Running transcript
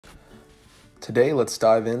Today, let's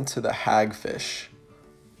dive into the hagfish,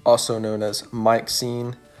 also known as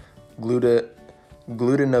Myxine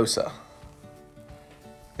glutinosa.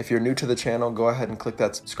 If you're new to the channel, go ahead and click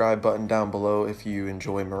that subscribe button down below if you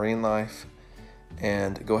enjoy marine life,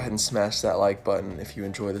 and go ahead and smash that like button if you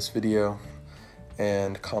enjoy this video,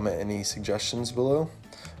 and comment any suggestions below.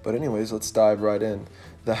 But anyways, let's dive right in.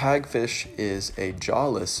 The hagfish is a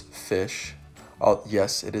jawless fish.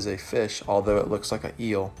 Yes, it is a fish, although it looks like an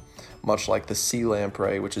eel, much like the sea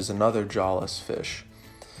lamprey, which is another jawless fish.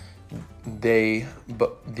 The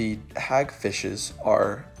hagfishes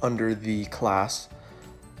are under the class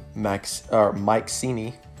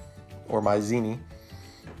Myxine,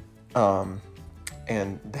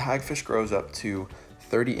 and the hagfish grows up to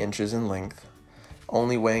 30 inches in length,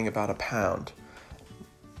 only weighing about a pound.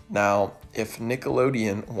 Now, if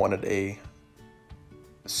Nickelodeon wanted a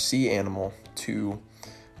sea animal to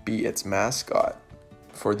be its mascot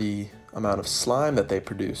for the amount of slime that they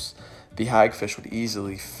produce, the hagfish would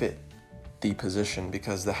easily fit the position,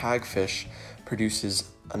 because the hagfish produces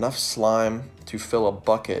enough slime to fill a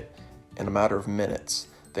bucket in a matter of minutes.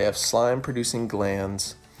 They have slime producing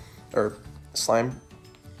glands, or slime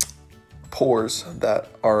pores, that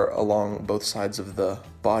are along both sides of the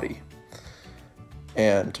body.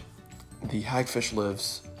 And the hagfish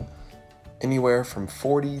lives anywhere from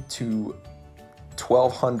 40 to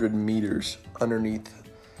 1,200 meters underneath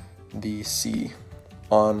the sea.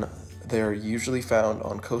 They're usually found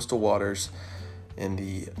on coastal waters in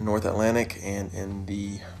the North Atlantic and in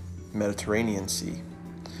the Mediterranean Sea.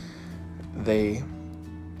 They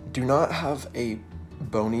do not have a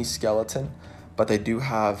bony skeleton, but they do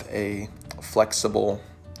have a flexible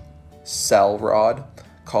cell rod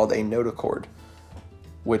called a notochord,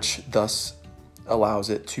 which thus allows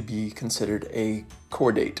it to be considered a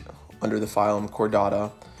chordate under the phylum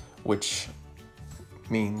Chordata, which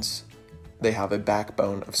means they have a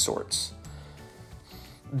backbone of sorts.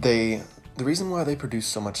 The reason why they produce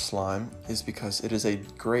so much slime is because it is a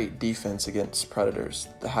great defense against predators.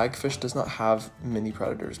 The hagfish does not have many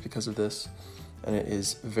predators because of this, and it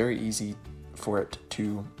is very easy for it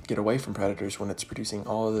to get away from predators when it's producing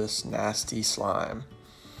all of this nasty slime.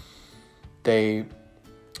 They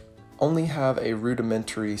only have a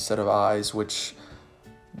rudimentary set of eyes, which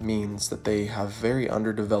means that they have very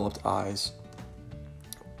underdeveloped eyes,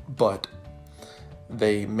 but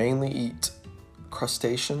they mainly eat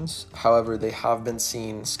crustaceans. However, they have been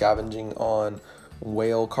seen scavenging on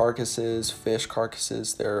whale carcasses, fish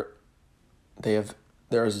carcasses. There's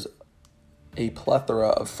a plethora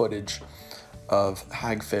of footage of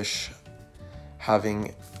hagfish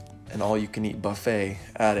having an all-you-can-eat buffet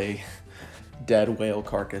at a dead whale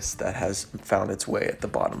carcass that has found its way at the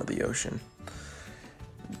bottom of the ocean.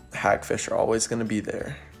 Hagfish are always going to be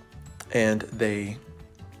there, and they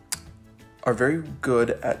are very good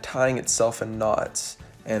at tying itself in knots,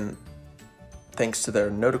 and thanks to their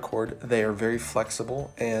notochord, they are very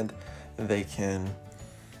flexible, and they can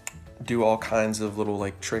do all kinds of little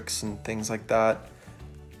tricks and things like that.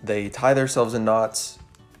 They tie themselves in knots,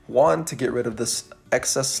 one, to get rid of this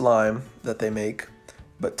excess slime that they make,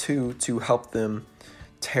 but two, to help them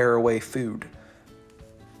tear away food.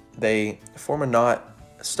 They form a knot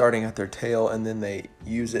starting at their tail, and then they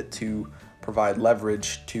use it to provide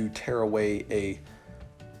leverage to tear away a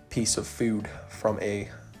piece of food from a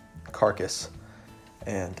carcass.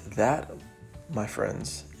 And that, my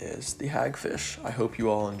friends, is the hagfish. I hope you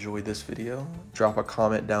all enjoyed this video. Drop a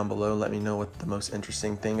comment down below, let me know what the most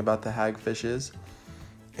interesting thing about the hagfish is,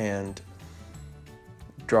 and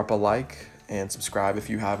drop a like and subscribe if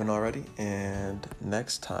you haven't already. And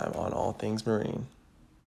next time on All Things Marine.